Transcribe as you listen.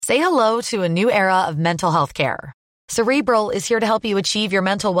Say hello to a new era of mental health care. Cerebral is here to help you achieve your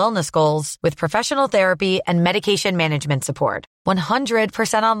mental wellness goals with professional therapy and medication management support.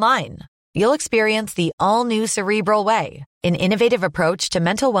 100% online. You'll experience the all-new Cerebral Way, an innovative approach to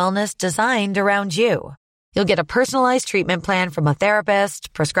mental wellness designed around you. You'll get a personalized treatment plan from a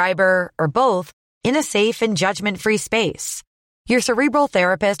therapist, prescriber, or both in a safe and judgment-free space. Your Cerebral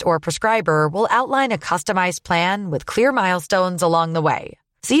therapist or prescriber will outline a customized plan with clear milestones along the way,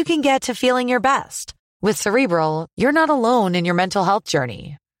 so you can get to feeling your best. With Cerebral, you're not alone in your mental health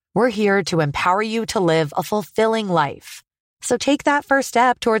journey. We're here to empower you to live a fulfilling life. So take that first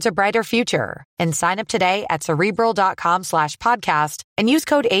step towards a brighter future and sign up today at Cerebral.com/podcast and use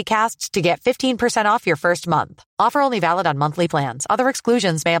code ACAST to get 15% off your first month. Offer only valid on monthly plans. Other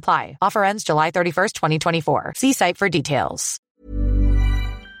exclusions may apply. Offer ends July 31st, 2024. See site for details.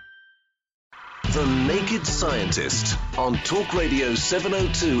 The Naked Scientist on Talk Radio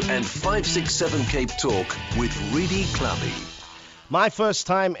 702 and 567 Cape Talk with Reedy Clubby. My first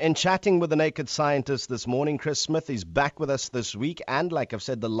time in chatting with the Naked Scientist this morning. Chris Smith is back with us this week, and like I've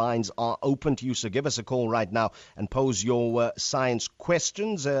said, the lines are open to you, so give us a call right now and pose your science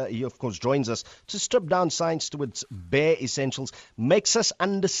questions. He, of course, joins us to strip down science to its bare essentials, makes us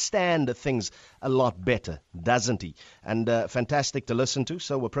understand things a lot better, doesn't he? And fantastic to listen to,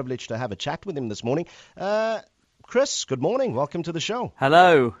 so we're privileged to have a chat with him this morning. Chris, good morning. Welcome to the show.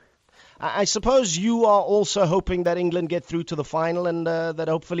 Hello. I suppose you are also hoping that England get through to the final and that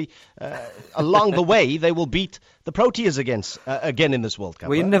hopefully along the way they will beat the Proteas again in this World Cup.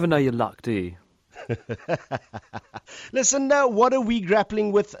 Well, you never know your luck, do you? Listen, what are we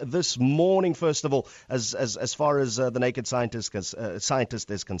grappling with this morning, first of all, as far as the Naked Scientist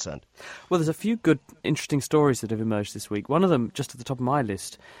is concerned? Well, there's a few good, interesting stories that have emerged this week. One of them, just at the top of my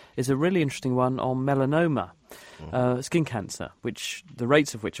list, is a really interesting one on melanoma, skin cancer, which the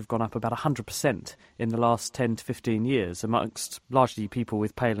rates of which have gone up about 100% in the last 10 to 15 years amongst largely people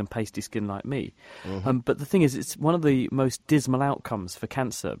with pale and pasty skin like me. But the thing is, it's one of the most dismal outcomes for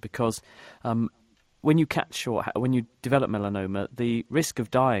cancer because when you catch or when you develop melanoma, the risk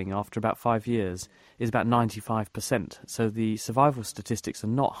of dying after about 5 years is about 95%. So the survival statistics are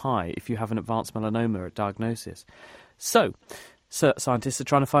not high if you have an advanced melanoma at diagnosis. So scientists are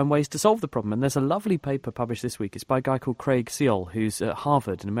trying to find ways to solve the problem, and there's a lovely paper published this week. It's by a guy called Craig Seol, who's at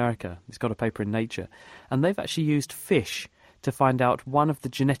Harvard in America. He's got a paper in Nature, and they've actually used fish to find out one of the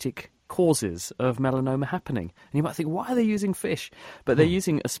genetic causes of melanoma happening. And you might think, why are they using fish? But they're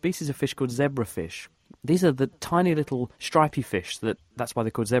using a species of fish called zebrafish. These are the tiny little stripy fish, that's why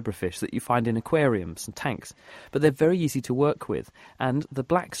they're called zebrafish, that you find in aquariums and tanks. But they're very easy to work with. And the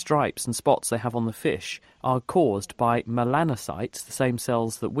black stripes and spots they have on the fish are caused by melanocytes, the same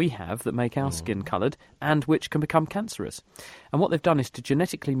cells that we have that make our skin coloured, and which can become cancerous. And what they've done is to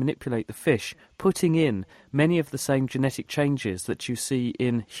genetically manipulate the fish, putting in many of the same genetic changes that you see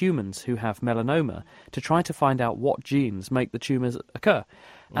in humans who have melanoma, to try to find out what genes make the tumours occur.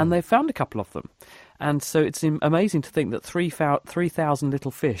 And they've found a couple of them. And so it's amazing to think that 3,000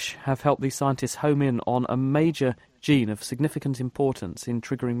 little fish have helped these scientists home in on a major gene of significant importance in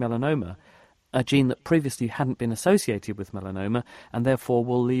triggering melanoma, a gene that previously hadn't been associated with melanoma and therefore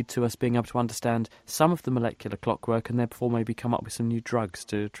will lead to us being able to understand some of the molecular clockwork and therefore maybe come up with some new drugs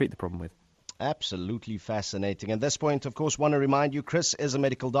to treat the problem with. Absolutely fascinating. At this point, of course, want to remind you, Chris is a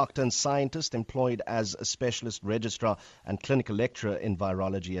medical doctor and scientist employed as a specialist registrar and clinical lecturer in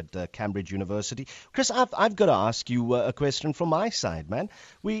virology at Cambridge University. Chris, I've got to ask you a question from my side, man.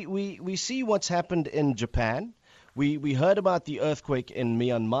 We see what's happened in Japan. We heard about the earthquake in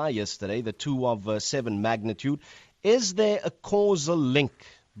Myanmar yesterday, the 2 of 7 magnitude. Is there a causal link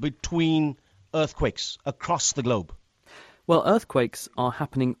between earthquakes across the globe? Well, earthquakes are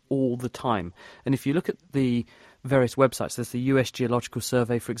happening all the time. And if you look at the various websites, there's the US Geological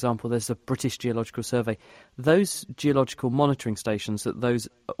Survey, for example, there's the British Geological Survey. Those geological monitoring stations that those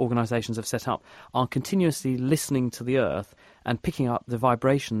organisations have set up are continuously listening to the Earth and picking up the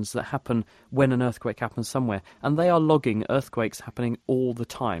vibrations that happen when an earthquake happens somewhere. And they are logging earthquakes happening all the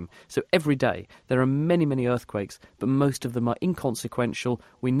time. So every day there are many, many earthquakes, but most of them are inconsequential.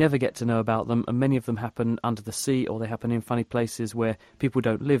 We never get to know about them, and many of them happen under the sea or they happen in funny places where people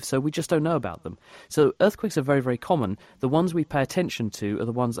don't live, so we just don't know about them. So earthquakes are very, very common. The ones we pay attention to are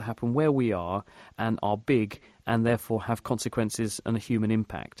the ones that happen where we are and are big and therefore have consequences and a human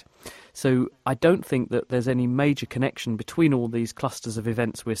impact. So I don't think that there's any major connection between all these clusters of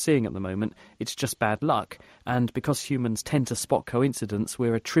events we're seeing at the moment. It's just bad luck. And because humans tend to spot coincidence,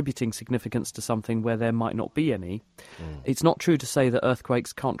 we're attributing significance to something where there might not be any. It's not true to say that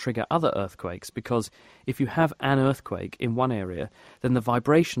earthquakes can't trigger other earthquakes, because if you have an earthquake in one area, then the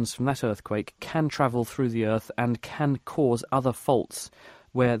vibrations from that earthquake can travel through the earth and can cause other faults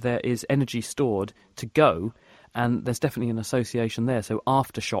where there is energy stored to go. And there's definitely an association there. So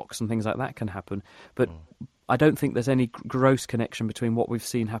aftershocks and things like that can happen. But I don't think there's any gross connection between what we've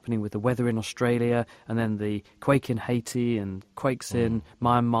seen happening with the weather in Australia and then the quake in Haiti and quakes in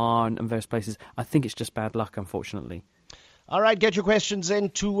Myanmar and various places. I think it's just bad luck, unfortunately. All right, get your questions in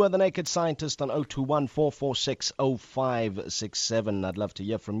to The Naked Scientist on 021-446-0567. I'd love to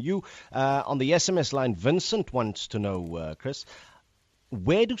hear from you. On the SMS line, Vincent wants to know, Chris,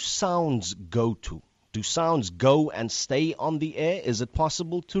 where do sounds go to? Do sounds go and stay on the air? Is it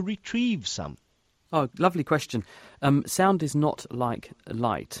possible to retrieve some? Oh, lovely question. Sound is not like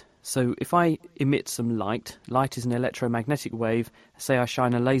light. So if I emit some light is an electromagnetic wave. Say I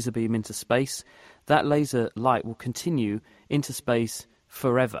shine a laser beam into space, that laser light will continue into space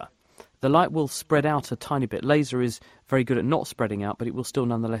forever. The light will spread out a tiny bit. Laser is very good at not spreading out, but it will still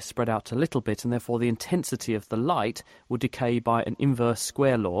nonetheless spread out a little bit, and therefore the intensity of the light will decay by an inverse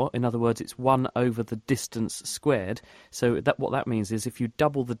square law. In other words, it's 1 over the distance squared. So what that means is if you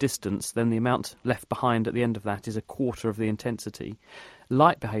double the distance, then the amount left behind at the end of that is a quarter of the intensity.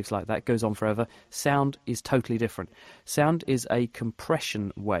 Light behaves like that, goes on forever. Sound is totally different. Sound is a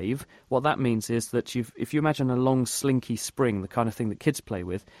compression wave. What that means is that if you imagine a long slinky spring, the kind of thing that kids play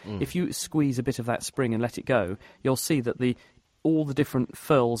with, if you squeeze a bit of that spring and let it go, you'll see that all the different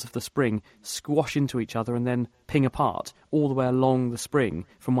furls of the spring squash into each other and then ping apart all the way along the spring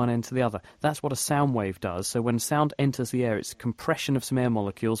from one end to the other. That's what a sound wave does. So when sound enters the air, it's a compression of some air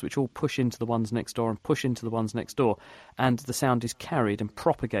molecules which all push into the ones next door and push into the ones next door, and the sound is carried and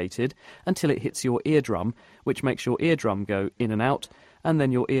propagated until it hits your eardrum, which makes your eardrum go in and out, and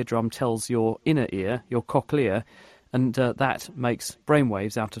then your eardrum tells your inner ear, your cochlea, and that makes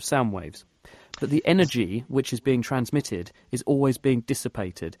brainwaves out of sound waves. But the energy which is being transmitted is always being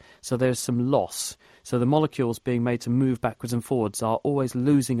dissipated, so there's some loss. So the molecules being made to move backwards and forwards are always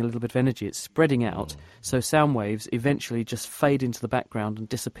losing a little bit of energy. It's spreading out, so sound waves eventually just fade into the background and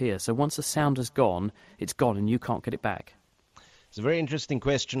disappear. So once the sound has gone, it's gone and you can't get it back. It's a very interesting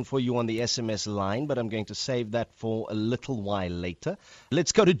question for you on the SMS line, but I'm going to save that for a little while later.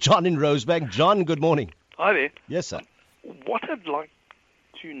 Let's go to John in Rosebank. John, good morning. Hi there. Yes, sir. What I'd like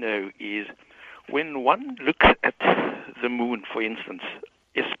to know is, when one looks at the moon, for instance,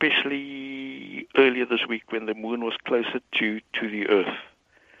 especially earlier this week when the moon was closer to the Earth,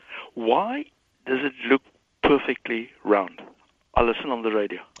 why does it look perfectly round? I'll listen on the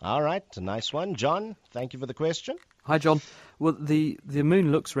radio. All right, a nice one. John, thank you for the question. Hi, John. Well, the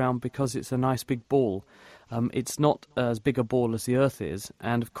moon looks round because it's a nice big ball. It's not as big a ball as the Earth is,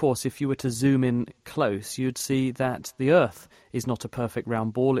 and of course if you were to zoom in close you'd see that the Earth is not a perfect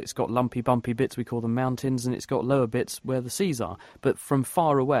round ball. It's got lumpy bumpy bits, we call them mountains, and it's got lower bits where the seas are. But from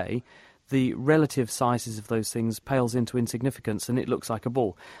far away the relative sizes of those things pales into insignificance and it looks like a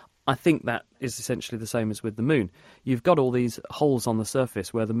ball. I think that is essentially the same as with the moon. You've got all these holes on the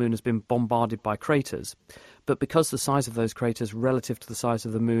surface where the moon has been bombarded by craters, but because the size of those craters relative to the size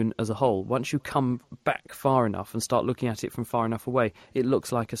of the moon as a whole, once you come back far enough and start looking at it from far enough away, it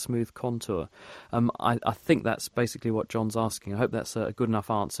looks like a smooth contour. I think that's basically what John's asking. I hope that's a good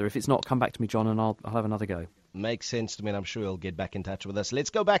enough answer. If it's not, come back to me, John, and I'll have another go. Makes sense to me, and I'm sure he'll get back in touch with us. Let's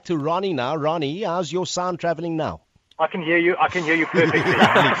go back to Ronnie now. Ronnie, how's your sound traveling now? I can hear you perfectly.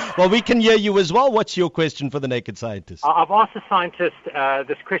 Well, we can hear you as well. What's your question for the Naked Scientist? I've asked the scientist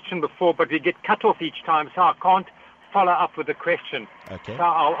this question before, but we get cut off each time, so I can't follow up with the question. Okay. So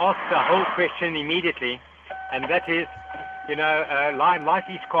I'll ask the whole question immediately, and that is, life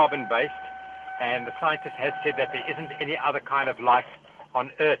is carbon-based, and the scientist has said that there isn't any other kind of life on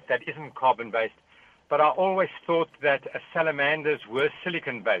Earth that isn't carbon-based. But I always thought that salamanders were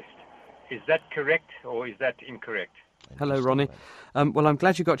silicon-based. Is that correct, or is that incorrect? Hello, Ronnie. Well, I'm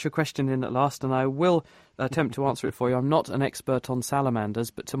glad you got your question in at last, and I will attempt to answer it for you. I'm not an expert on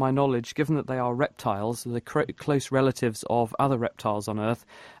salamanders, but to my knowledge, given that they are reptiles, they're close relatives of other reptiles on Earth,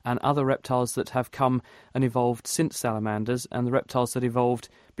 and other reptiles that have come and evolved since salamanders, and the reptiles that evolved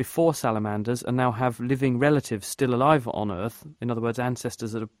before salamanders and now have living relatives still alive on Earth, in other words,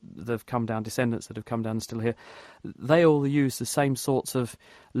 ancestors that have come down, descendants that have come down and still here, they all use the same sorts of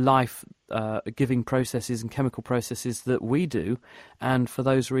life-giving processes and chemical processes that we do, and for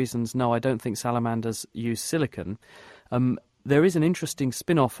those reasons, no, I don't think salamanders use silicon. There is an interesting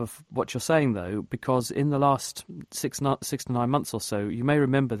spin-off of what you're saying, though, because in the last 6 to 9 months or so, you may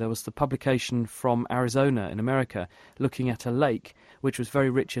remember there was the publication from Arizona in America looking at a lake which was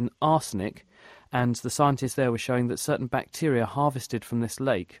very rich in arsenic, and the scientists there were showing that certain bacteria harvested from this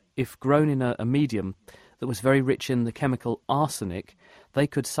lake, if grown in a medium that was very rich in the chemical arsenic, they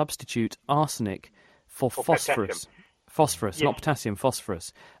could substitute arsenic for phosphorus. Phosphorus, yes. Not potassium,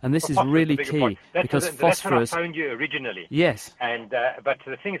 phosphorus. And this is really key because phosphorus... That's what I phoned you originally. Yes. And but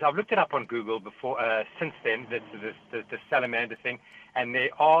the thing is, I've looked it up on Google before. Since then, the salamander thing, and there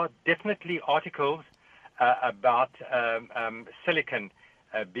are definitely articles about silicon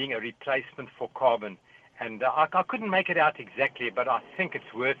being a replacement for carbon. And I couldn't make it out exactly, but I think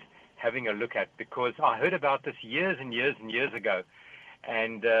it's worth having a look at, because I heard about this years and years and years ago,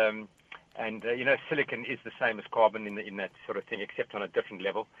 and silicon is the same as carbon in that sort of thing, except on a different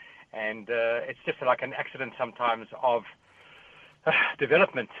level. And it's just like an accident sometimes of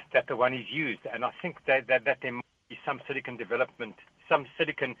development that the one is used. And I think that there might be some silicon development, some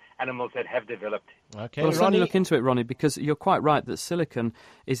silicon animals that have developed. Okay, well, Ronnie, certainly look into it, Ronnie, because you're quite right that silicon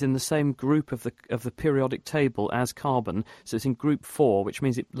is in the same group of the periodic table as carbon. So it's in group 4, which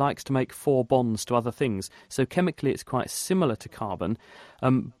means it likes to make 4 bonds to other things. So chemically it's quite similar to carbon,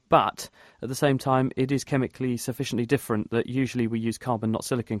 but at the same time it is chemically sufficiently different that usually we use carbon, not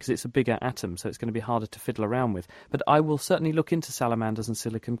silicon, because it's a bigger atom, so it's going to be harder to fiddle around with. But I will certainly look into salamanders and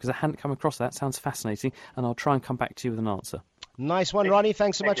silicon, because I hadn't come across that. Sounds fascinating, and I'll try and come back to you with an answer. Nice one, Ronnie.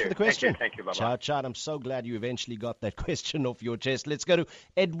 Thanks so much you. for the question. Thank you. Bye-bye. Ciao, ciao. I'm so glad you eventually got that question off your chest. Let's go to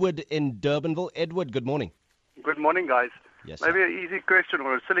Edward in Durbanville. Edward, good morning. Good morning, guys. Yes, Maybe an easy question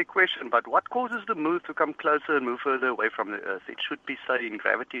or a silly question, but what causes the moon to come closer and move further away from the Earth? It should be, say, in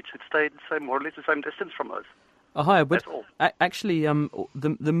gravity, it should stay more or less the same distance from us. Oh, hi, Edward. That's all. Actually,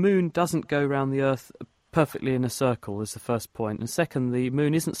 the moon doesn't go around the Earth perfectly in a circle, is the first point. And second, the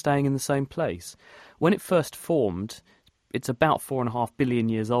moon isn't staying in the same place. When it first formed, it's about 4.5 billion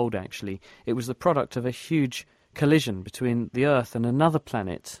years old, actually. It was the product of a huge collision between the Earth and another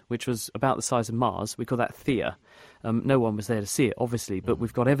planet, which was about the size of Mars. We call that Theia. No one was there to see it, obviously, but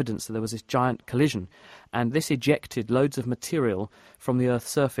we've got evidence that there was this giant collision. And this ejected loads of material from the Earth's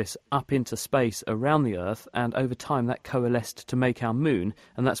surface up into space around the Earth, and over time that coalesced to make our moon,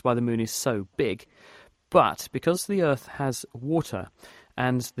 and that's why the moon is so big. But because the Earth has water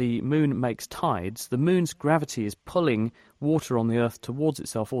and the moon makes tides, the moon's gravity is pulling water on the Earth towards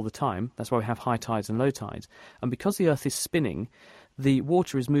itself all the time. That's why we have high tides and low tides. And because the Earth is spinning, the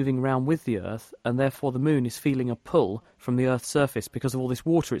water is moving around with the Earth, and therefore the moon is feeling a pull from the Earth's surface because of all this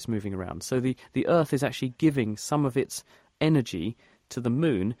water it's moving around. So the Earth is actually giving some of its energy to the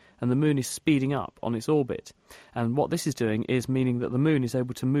moon, and the moon is speeding up on its orbit. And what this is doing is meaning that the moon is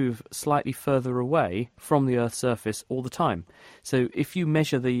able to move slightly further away from the Earth's surface all the time. So if you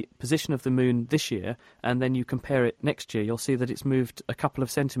measure the position of the moon this year and then you compare it next year, you'll see that it's moved a couple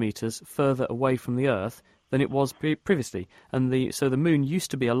of centimetres further away from the Earth than it was previously. And so the moon used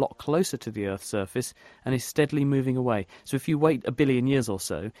to be a lot closer to the Earth's surface and is steadily moving away. So if you wait 1 billion years or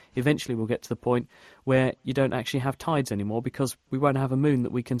so, eventually we'll get to the point where you don't actually have tides anymore, because we won't have a moon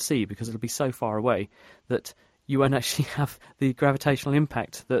that we can see, because it'll be so far away that you won't actually have the gravitational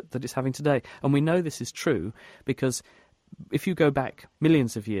impact that it's having today. And we know this is true because if you go back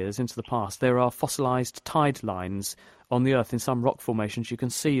millions of years into the past, there are fossilized tide lines on the Earth. In some rock formations, you can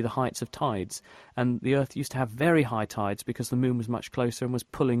see the heights of tides. And the Earth used to have very high tides because the moon was much closer and was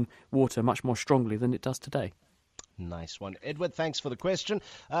pulling water much more strongly than it does today. Nice one. Edward, thanks for the question.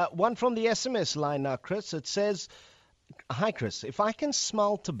 One from the SMS line now, Chris. It says, hi, Chris. If I can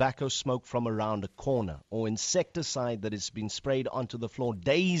smell tobacco smoke from around a corner or insecticide that has been sprayed onto the floor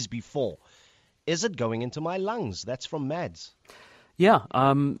days before, is it going into my lungs? That's from Mads. Yeah,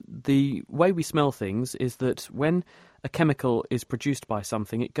 the way we smell things is that when a chemical is produced by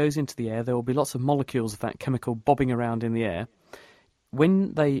something, it goes into the air. There will be lots of molecules of that chemical bobbing around in the air.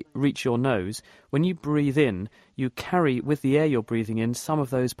 When they reach your nose, when you breathe in, you carry with the air you're breathing in some of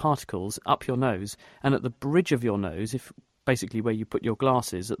those particles up your nose, and at the bridge of your nose, basically where you put your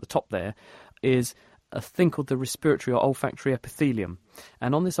glasses at the top there, is a thing called the respiratory or olfactory epithelium.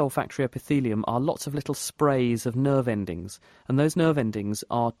 And on this olfactory epithelium are lots of little sprays of nerve endings. And those nerve endings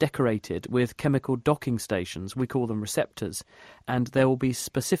are decorated with chemical docking stations. We call them receptors. And there will be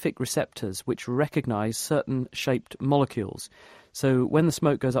specific receptors which recognize certain shaped molecules. So when the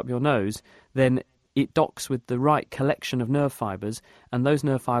smoke goes up your nose, then it docks with the right collection of nerve fibres, and those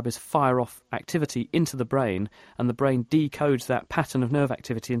nerve fibres fire off activity into the brain, and the brain decodes that pattern of nerve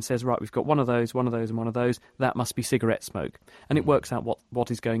activity and says, right, we've got one of those, and one of those, that must be cigarette smoke. And it works out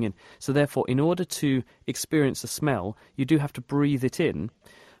what is going in. So therefore, in order to experience a smell, you do have to breathe it in.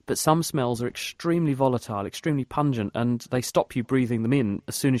 But some smells are extremely volatile, extremely pungent, and they stop you breathing them in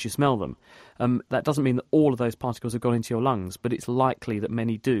as soon as you smell them. That doesn't mean that all of those particles have gone into your lungs, but it's likely that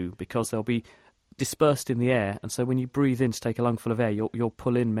many do, because they'll be dispersed in the air, and so when you breathe in to take a lungful of air, you'll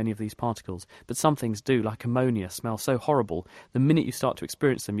pull in many of these particles. But some things do, like ammonia, smell so horrible. The minute you start to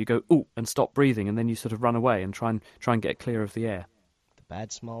experience them, you go, ooh, and stop breathing, and then you sort of run away and try and get clear of the air. The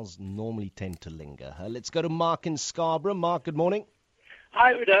bad smells normally tend to linger. Let's go to Mark in Scarborough. Mark, good morning.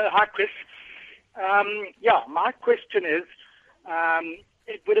 Hi, Udo. Hi, Chris. My question is,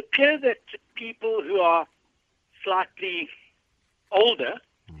 it would appear that people who are slightly older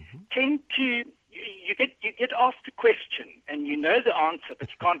tend to, you get asked a question and you know the answer, but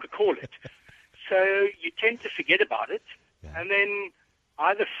you can't recall it. So you tend to forget about it. Yeah. And then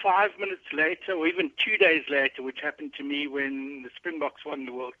either 5 minutes later or even 2 days later, which happened to me when the Springboks won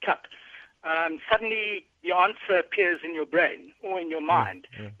the World Cup, suddenly the answer appears in your brain or in your mind.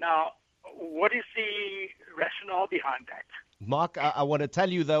 Yeah. Now, what is the rationale behind that? Mark, I want to tell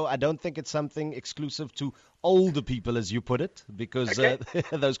you, though, I don't think it's something exclusive to older people, as you put it, because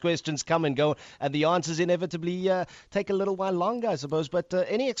those questions come and go, and the answers inevitably take a little while longer, I suppose. But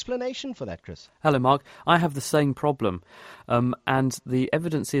any explanation for that, Chris? Hello, Mark. I have the same problem, and the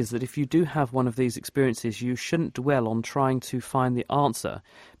evidence is that if you do have one of these experiences, you shouldn't dwell on trying to find the answer,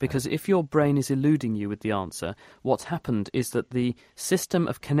 because if your brain is eluding you with the answer, what's happened is that the system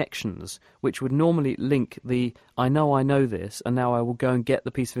of connections, which would normally link the I know this, and now I will go and get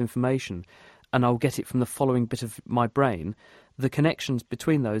the piece of information, and I'll get it from the following bit of my brain, the connections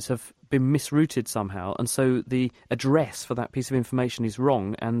between those have been misrouted somehow, and so the address for that piece of information is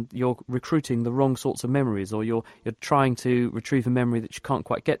wrong, and you're recruiting the wrong sorts of memories, or you're trying to retrieve a memory that you can't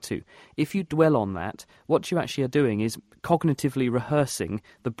quite get to. If you dwell on that, what you actually are doing is cognitively rehearsing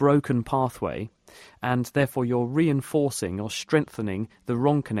the broken pathway, and therefore you're reinforcing or strengthening the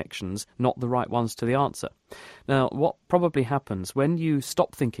wrong connections, not the right ones to the answer. Now, what probably happens when you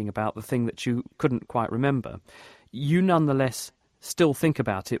stop thinking about the thing that you couldn't quite remember, you nonetheless still think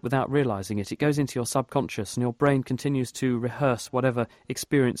about it without realising it. It goes into your subconscious, and your brain continues to rehearse whatever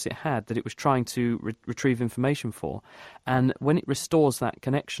experience it had that it was trying to retrieve information for. And when it restores that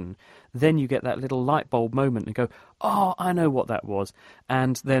connection, then you get that little light bulb moment and go, oh, I know what that was.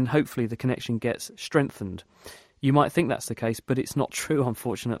 And then hopefully the connection gets strengthened. You might think that's the case, but it's not true,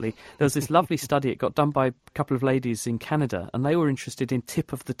 unfortunately. There was this lovely study, it got done by a couple of ladies in Canada, and they were interested in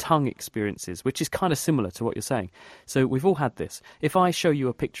tip-of-the-tongue experiences, which is kind of similar to what you're saying. So we've all had this. If I show you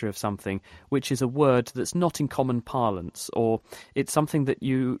a picture of something which is a word that's not in common parlance, or it's something that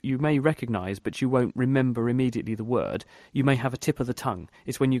you may recognise, but you won't remember immediately the word, you may have a tip of the tongue.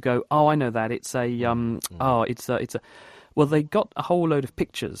 It's when you go, oh, I know that, it's a, it's a... Well, they got a whole load of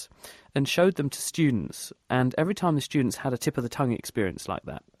pictures and showed them to students, and every time the students had a tip-of-the-tongue experience like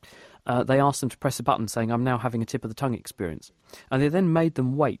that, they asked them to press a button saying, I'm now having a tip-of-the-tongue experience. And they then made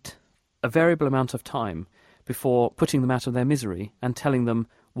them wait a variable amount of time before putting them out of their misery and telling them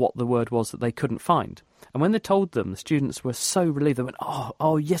what the word was that they couldn't find. And when they told them, the students were so relieved. They went,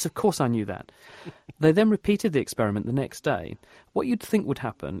 oh, yes, of course I knew that. They then repeated the experiment the next day. What you'd think would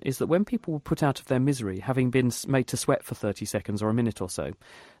happen is that when people were put out of their misery, having been made to sweat for 30 seconds or a minute or so,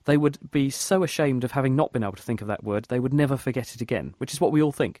 they would be so ashamed of having not been able to think of that word, they would never forget it again, which is what we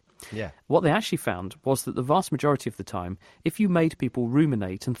all think. Yeah. What they actually found was that the vast majority of the time, if you made people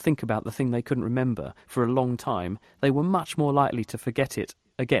ruminate and think about the thing they couldn't remember for a long time, they were much more likely to forget it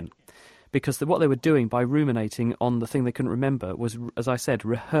again. Because what they were doing by ruminating on the thing they couldn't remember was, as I said,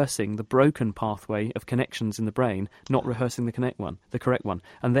 rehearsing the broken pathway of connections in the brain, not rehearsing the correct one.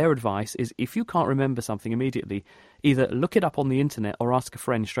 And their advice is, if you can't remember something immediately, either look it up on the internet or ask a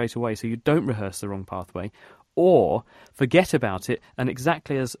friend straight away so you don't rehearse the wrong pathway, or forget about it, and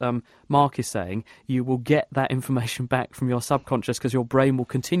exactly as Mark is saying, you will get that information back from your subconscious because your brain will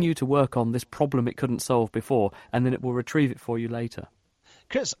continue to work on this problem it couldn't solve before, and then it will retrieve it for you later.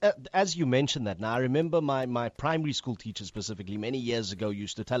 Chris, as you mentioned that, now I remember my primary school teacher specifically many years ago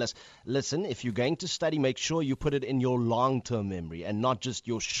used to tell us, listen, if you're going to study, make sure you put it in your long-term memory and not just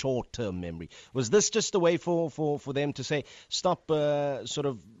your short-term memory. Was this just a way for them to say, stop sort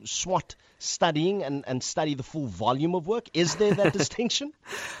of SWOT studying and study the full volume of work? Is there that distinction?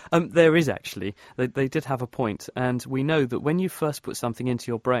 There is actually. They did have a point, and we know that when you first put something into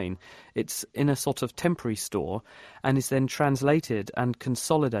your brain, it's in a sort of temporary store and is then translated and can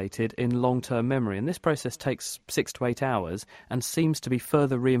consolidated in long-term memory. And this process takes 6 to 8 hours and seems to be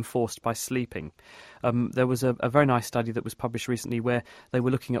further reinforced by sleeping. There was a very nice study that was published recently where they were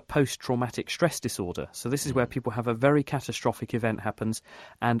looking at post-traumatic stress disorder. So this is where people have a very catastrophic event happens,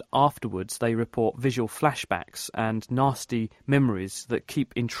 and afterwards they report visual flashbacks and nasty memories that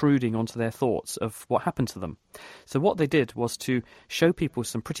keep intruding onto their thoughts of what happened to them. So what they did was to show people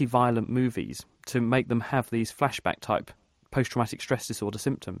some pretty violent movies to make them have these flashback-type post-traumatic stress disorder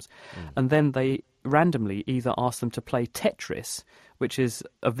symptoms. And then they randomly either asked them to play Tetris, which is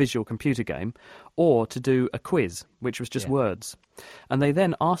a visual computer game, or to do a quiz, which was just words. And they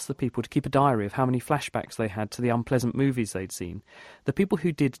then asked the people to keep a diary of how many flashbacks they had to the unpleasant movies they'd seen. The people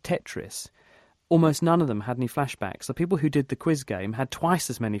who did Tetris, almost none of them had any flashbacks. The people who did the quiz game had twice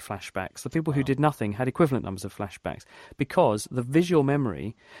as many flashbacks. The people who did nothing had equivalent numbers of flashbacks, because the visual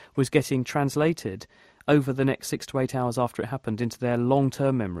memory was getting translated over the next 6 to 8 hours after it happened into their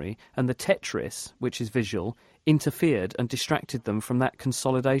long-term memory, and the Tetris, which is visual, interfered and distracted them from that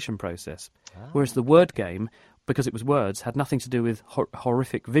consolidation process. Whereas the word game, because it was words, had nothing to do with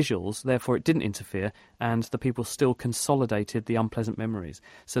horrific visuals, therefore it didn't interfere, and the people still consolidated the unpleasant memories.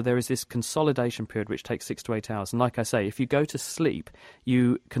 So there is this consolidation period which takes 6 to 8 hours. And like I say, if you go to sleep,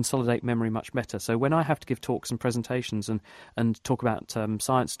 you consolidate memory much better. So when I have to give talks and presentations and talk about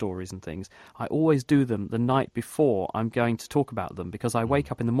science stories and things, I always do them the night before I'm going to talk about them, because I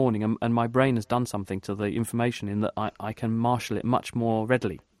wake up in the morning and my brain has done something to the information in that I can marshal it much more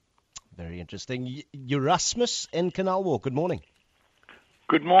readily. Very interesting. Erasmus in Canal Walk, good morning.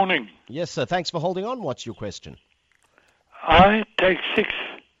 Good morning. Yes, sir. Thanks for holding on. What's your question? I take 6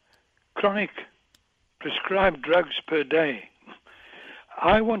 chronic prescribed drugs per day.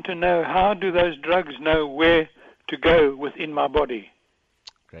 I want to know, how do those drugs know where to go within my body?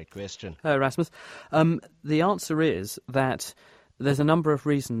 Great question. Erasmus. The answer is that there's a number of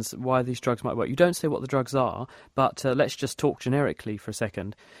reasons why these drugs might work. You don't say what the drugs are, but let's just talk generically for a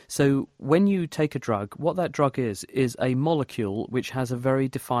second. So when you take a drug, what that drug is a molecule which has a very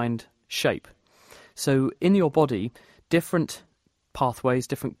defined shape. So in your body, different pathways,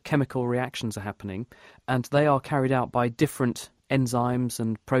 different chemical reactions are happening, and they are carried out by different enzymes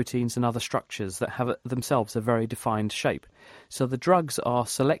and proteins and other structures that have themselves a very defined shape. So the drugs are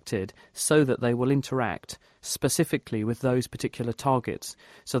selected so that they will interact specifically with those particular targets.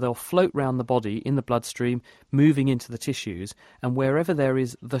 So they'll float around the body in the bloodstream, moving into the tissues, and wherever there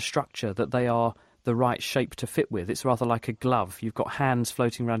is the structure that they are the right shape to fit with, it's rather like a glove. You've got hands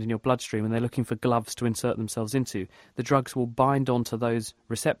floating around in your bloodstream and they're looking for gloves to insert themselves into. The drugs will bind onto those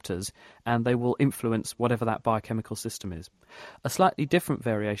receptors and they will influence whatever that biochemical system is. A slightly different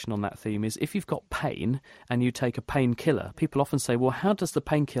variation on that theme is if you've got pain and you take a painkiller, people often say, well, how does the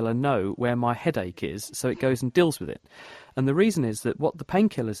painkiller know where my headache is? So it goes and deals with it. And the reason is that what the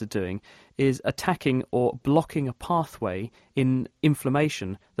painkillers are doing is attacking or blocking a pathway in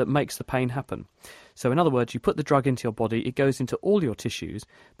inflammation that makes the pain happen. So in other words, you put the drug into your body, it goes into all your tissues,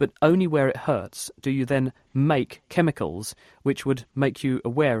 but only where it hurts do you then make chemicals which would make you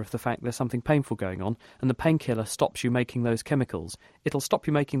aware of the fact there's something painful going on, and the painkiller stops you making those chemicals. It'll stop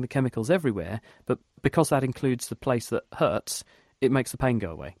you making the chemicals everywhere, but because that includes the place that hurts, it makes the pain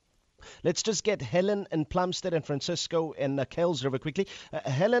go away. Let's just get Helen in Plumstead and Francisco in Kells River quickly.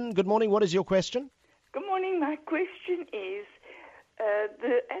 Helen, good morning. What is your question? Good morning. My question is,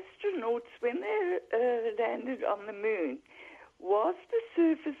 the astronauts, when they landed on the moon, was the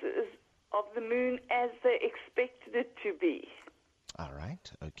surface of the moon as they expected it to be? All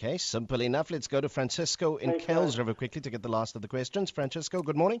right. Okay. Simple enough. Let's go to Francisco in Kells River quickly to get the last of the questions. Francisco,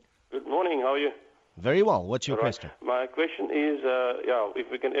 good morning. Good morning. How are you? Very well. What's your question? My question is, if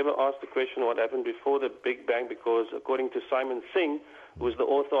we can ever ask the question what happened before the Big Bang, because according to Simon Singh, who is the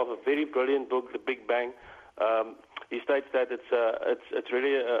author of a very brilliant book, The Big Bang, he states that it's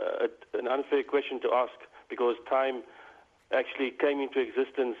really an unfair question to ask, because time actually came into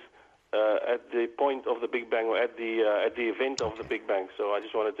existence at the point of the Big Bang, or at the event of the Big Bang. So I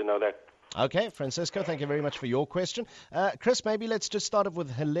just wanted to know that. Okay, Francisco, thank you very much for your question. Chris, maybe let's just start off with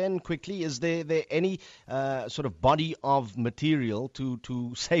Helen quickly. Is there any sort of body of material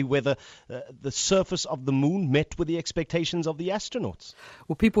to say whether the surface of the moon met with the expectations of the astronauts?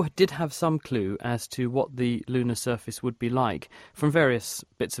 Well, people did have some clue as to what the lunar surface would be like from various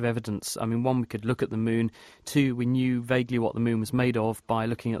bits of evidence. I mean, one, we could look at the moon. Two, we knew vaguely what the moon was made of by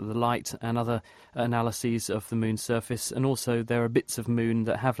looking at the light and other analyses of the moon's surface. And also, there are bits of moon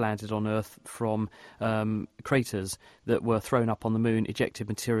that have landed on Earth Earth from craters that were thrown up on the moon, ejected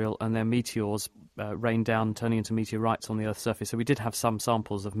material, and then meteors rained down, turning into meteorites on the Earth's surface. So we did have some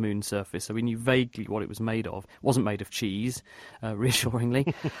samples of moon surface, so we knew vaguely what it was made of. It wasn't made of cheese,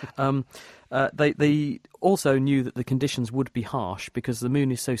 reassuringly. They also knew that the conditions would be harsh because the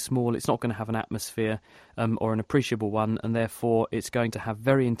moon is so small, it's not going to have an atmosphere or an appreciable one, and therefore it's going to have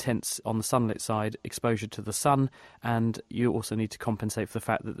very intense, on the sunlit side, exposure to the sun, and you also need to compensate for the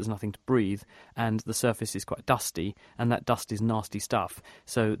fact that there's nothing to breathe, and the surface is quite dusty, and that dust is nasty stuff.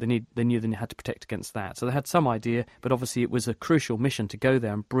 So they knew they had to protect against that. So they had some idea, but obviously it was a crucial mission to go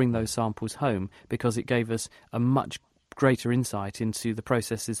there and bring those samples home because it gave us a much greater insight into the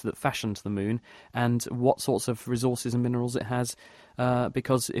processes that fashioned the moon and what sorts of resources and minerals it has,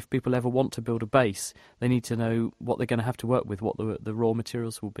 because if people ever want to build a base, they need to know what they're going to have to work with, what the raw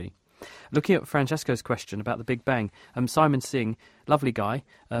materials will be. Looking at Francesco's question about the Big Bang, Simon Singh, lovely guy.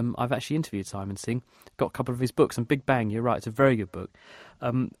 I've actually interviewed Simon Singh, got a couple of his books, and Big Bang, you're right, it's a very good book.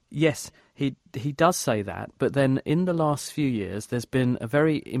 Yes, he does say that, but then in the last few years there's been a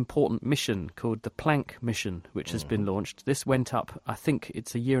very important mission called the Planck mission, which has been launched. This went up, I think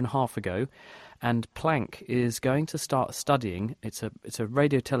it's a year and a half ago, and Planck is going to start studying, it's a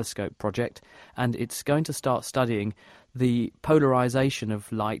radio telescope project, and it's going to start studying the polarization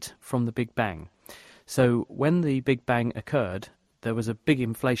of light from the Big Bang. So when the Big Bang occurred, there was a big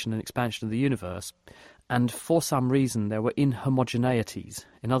inflation and expansion of the universe, and for some reason there were inhomogeneities.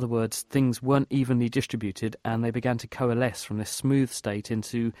 In other words, things weren't evenly distributed, and they began to coalesce from this smooth state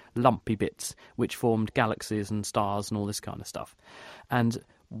into lumpy bits, which formed galaxies and stars and all this kind of stuff. And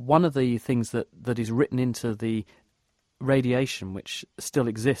one of the things that is written into the radiation which still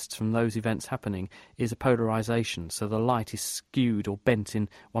exists from those events happening is a polarization, so the light is skewed or bent in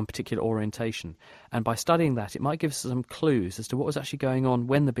one particular orientation, and by studying that it might give us some clues as to what was actually going on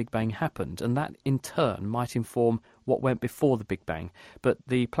when the Big Bang happened, and that in turn might inform what went before the Big Bang. But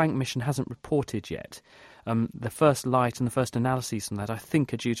the Planck mission hasn't reported yet. The first light and the first analyses from that I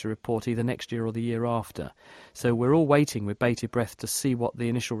think are due to report either next year or the year after. So we're all waiting with bated breath to see what the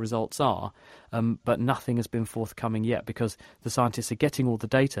initial results are, but nothing has been forthcoming yet because the scientists are getting all the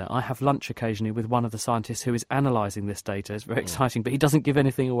data. I have lunch occasionally with one of the scientists who is analysing this data. It's very exciting, but he doesn't give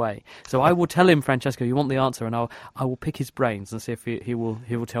anything away. So I will tell him, Francesco, you want the answer, and I will pick his brains and see if he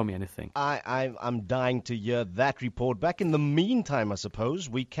will tell me anything. I'm dying to hear that report back. In the meantime, I suppose,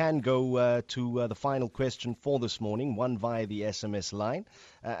 we can go to the final question for this morning, one via the SMS line,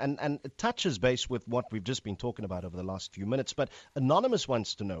 and it touches base with what we've just been talking about over the last few minutes. But Anonymous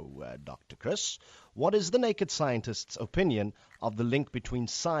wants to know, Dr. Chris, what is the Naked Scientist's opinion of the link between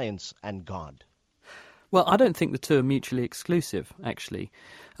science and God? Well, I don't think the two are mutually exclusive, actually,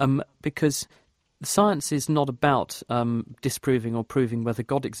 because science is not about disproving or proving whether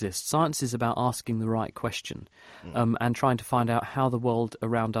God exists. Science is about asking the right question and trying to find out how the world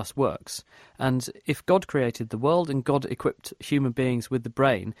around us works. And if God created the world and God equipped human beings with the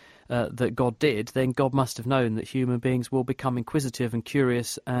brain that God did, then God must have known that human beings will become inquisitive and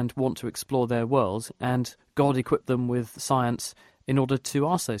curious and want to explore their world, and God equipped them with science in order to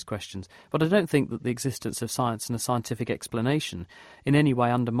ask those questions. But I don't think that the existence of science and a scientific explanation in any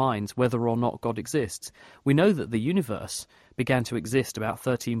way undermines whether or not God exists. We know that the universe began to exist about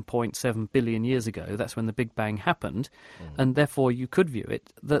 13.7 billion years ago. That's when the Big Bang happened, and therefore you could view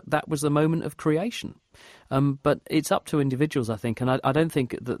it that was the moment of creation. But it's up to individuals, I think, and I don't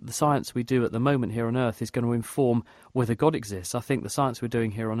think that the science we do at the moment here on Earth is going to inform whether God exists. I think the science we're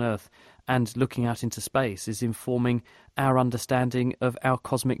doing here on Earth and looking out into space is informing our understanding of our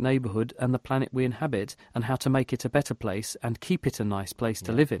cosmic neighbourhood and the planet we inhabit and how to make it a better place and keep it a nice place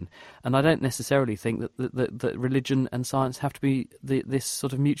to live in. And I don't necessarily think that religion and science have to be this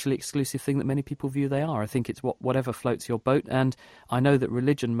sort of mutually exclusive thing that many people view they are. I think it's whatever floats your boat, and I know that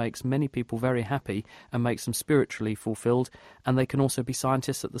religion makes many people very happy and makes them spiritually fulfilled, and they can also be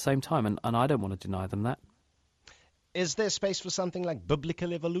scientists at the same time, and I don't want to deny them that. Is there space for something like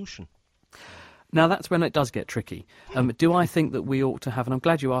biblical evolution? Now, that's when it does get tricky. Do I think that we ought to have, and I'm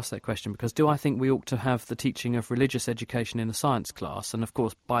glad you asked that question, because do I think we ought to have the teaching of religious education in a science class? And of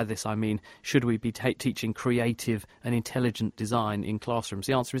course, by this I mean, should we be teaching creative and intelligent design in classrooms?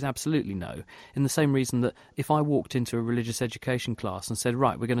 The answer is absolutely no. In the same reason that if I walked into a religious education class and said,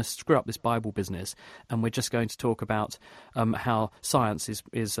 right, we're going to screw up this Bible business, and we're just going to talk about how science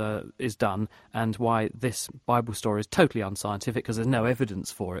is done, and why this Bible story is totally unscientific because there's no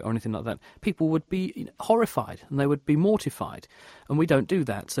evidence for it or anything like that, people would be horrified and they would be mortified, and we don't do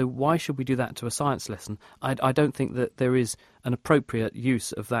that. So why should we do that to a science lesson? I don't think that there is an appropriate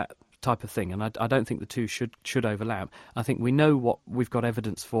use of that type of thing, and I don't think the two should overlap. I think we know what we've got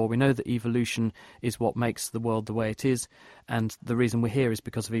evidence for. We know that evolution is what makes the world the way it is, and the reason we're here is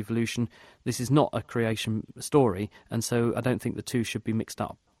because of evolution. This is not a creation story, and so I don't think the two should be mixed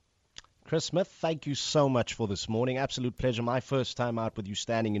up. Chris Smith, thank you so much for this morning. Absolute pleasure. My first time out with you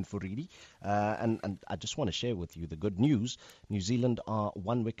standing in for Reedy. And I just want to share with you the good news. New Zealand are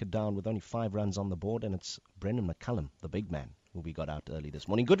 1 wicket down with only 5 runs on the board, and it's Brendan McCullum, the big man, who we got out early this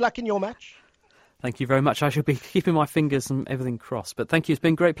morning. Good luck in your match. Thank you very much. I shall be keeping my fingers and everything crossed. But thank you. It's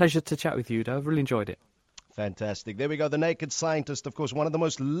been a great pleasure to chat with you, Udo. I've really enjoyed it. Fantastic. There we go. The Naked Scientist, of course, one of the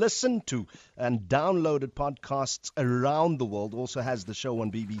most listened to and downloaded podcasts around the world, also has the show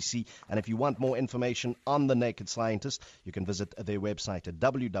on BBC. And if you want more information on The Naked Scientist, you can visit their website at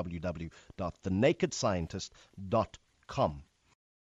www.thenakedscientist.com.